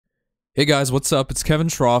Hey guys, what's up? It's Kevin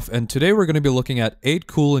Schroff, and today we're going to be looking at 8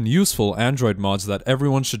 cool and useful Android mods that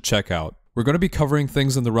everyone should check out. We're going to be covering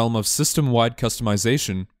things in the realm of system-wide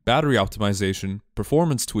customization, battery optimization,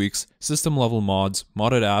 performance tweaks, system-level mods,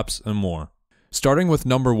 modded apps, and more. Starting with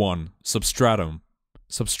number 1, Substratum.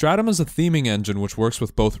 Substratum is a theming engine which works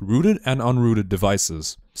with both rooted and unrooted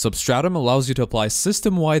devices. Substratum allows you to apply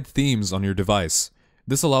system-wide themes on your device.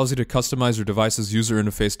 This allows you to customize your device's user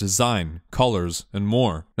interface design, colors, and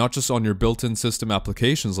more, not just on your built-in system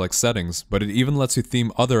applications like settings, but it even lets you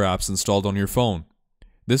theme other apps installed on your phone.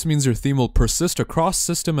 This means your theme will persist across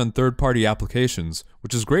system and third-party applications,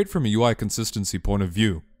 which is great from a UI consistency point of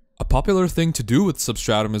view. A popular thing to do with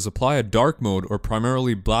Substratum is apply a dark mode or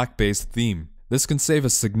primarily black-based theme. This can save a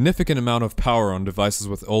significant amount of power on devices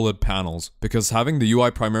with OLED panels, because having the UI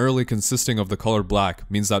primarily consisting of the color black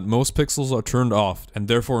means that most pixels are turned off and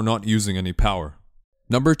therefore not using any power.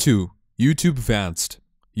 Number 2. YouTube Vanced.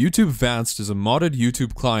 YouTube Vanced is a modded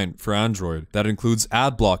YouTube client for Android that includes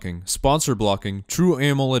ad blocking, sponsor blocking, true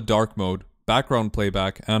AMOLED dark mode, background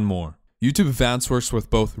playback, and more. YouTube Vanced works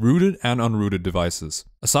with both rooted and unrooted devices.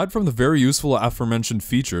 Aside from the very useful aforementioned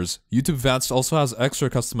features, YouTube Vanced also has extra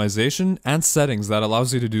customization and settings that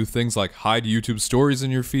allows you to do things like hide YouTube stories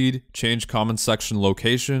in your feed, change comment section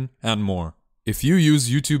location, and more. If you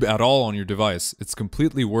use YouTube at all on your device, it's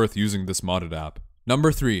completely worth using this modded app.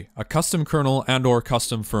 Number 3. A custom kernel and/or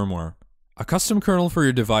custom firmware. A custom kernel for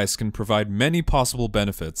your device can provide many possible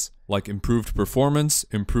benefits, like improved performance,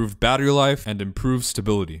 improved battery life, and improved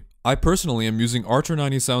stability. I personally am using Archer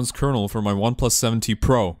 97's kernel for my OnePlus 7T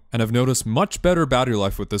Pro, and have noticed much better battery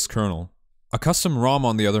life with this kernel. A custom ROM,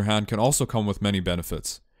 on the other hand, can also come with many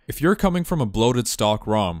benefits. If you're coming from a bloated stock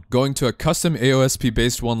ROM, going to a custom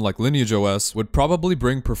AOSP-based one like Lineage OS would probably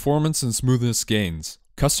bring performance and smoothness gains.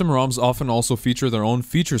 Custom ROMs often also feature their own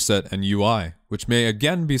feature set and UI, which may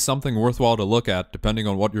again be something worthwhile to look at depending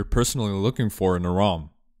on what you're personally looking for in a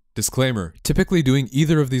ROM. Disclaimer: typically doing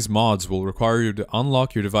either of these mods will require you to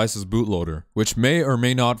unlock your device's bootloader, which may or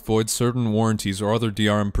may not void certain warranties or other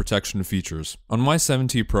DRM protection features. On my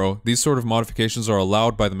 7T Pro, these sort of modifications are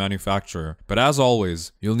allowed by the manufacturer, but as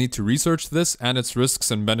always, you'll need to research this and its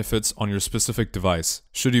risks and benefits on your specific device,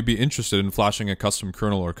 should you be interested in flashing a custom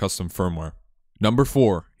kernel or custom firmware. Number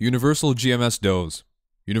 4. Universal GMS Doze.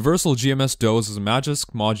 Universal GMS Doze is a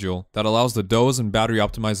Magisk module that allows the Doze and battery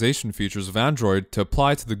optimization features of Android to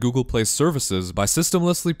apply to the Google Play services by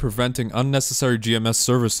systemlessly preventing unnecessary GMS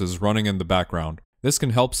services running in the background. This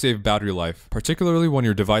can help save battery life, particularly when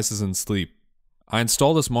your device is in sleep. I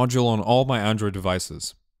installed this module on all my Android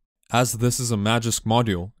devices. As this is a Magisk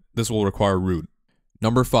module, this will require root.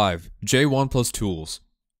 Number 5. jOnePlus Tools.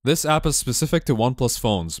 This app is specific to OnePlus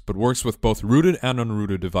phones, but works with both rooted and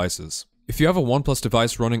unrooted devices. If you have a OnePlus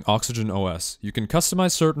device running Oxygen OS, you can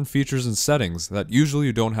customize certain features and settings that usually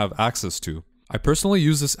you don't have access to. I personally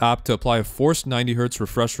use this app to apply a forced 90Hz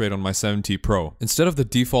refresh rate on my 7T Pro, instead of the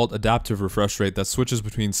default adaptive refresh rate that switches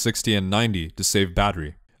between 60 and 90 to save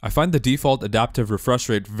battery. I find the default adaptive refresh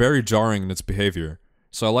rate very jarring in its behavior,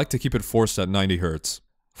 so I like to keep it forced at 90Hz.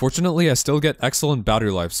 Fortunately, I still get excellent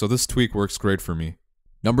battery life, so this tweak works great for me.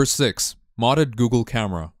 Number 6. Modded Google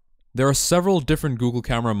Camera. There are several different Google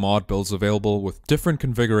Camera mod builds available with different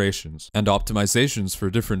configurations and optimizations for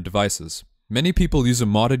different devices. Many people use a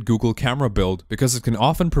modded Google Camera build because it can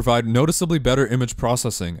often provide noticeably better image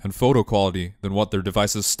processing and photo quality than what their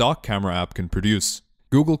device's stock camera app can produce.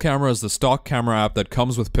 Google Camera is the stock camera app that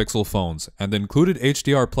comes with Pixel phones, and the included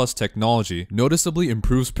HDR Plus technology noticeably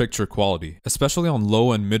improves picture quality, especially on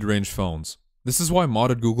low and mid-range phones. This is why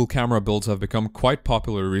modded Google Camera builds have become quite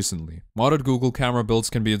popular recently. Modded Google Camera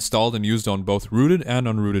builds can be installed and used on both rooted and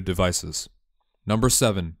unrooted devices. Number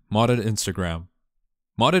 7. Modded Instagram.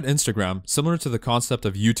 Modded Instagram, similar to the concept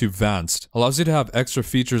of YouTube Vanced, allows you to have extra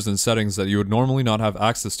features and settings that you would normally not have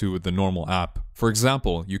access to with the normal app. For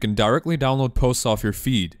example, you can directly download posts off your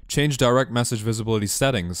feed, change direct message visibility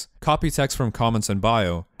settings, copy text from comments and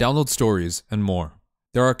bio, download stories, and more.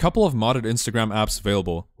 There are a couple of modded Instagram apps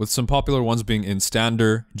available, with some popular ones being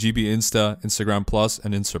Instander, GB Insta, Instagram Plus,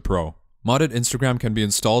 and Insta Pro. Modded Instagram can be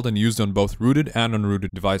installed and used on both rooted and unrooted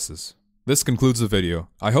devices. This concludes the video.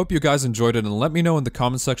 I hope you guys enjoyed it, and let me know in the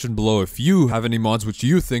comment section below if you have any mods which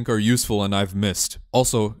you think are useful and I've missed.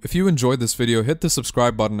 Also, if you enjoyed this video, hit the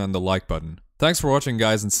subscribe button and the like button. Thanks for watching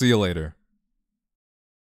guys, and see you later.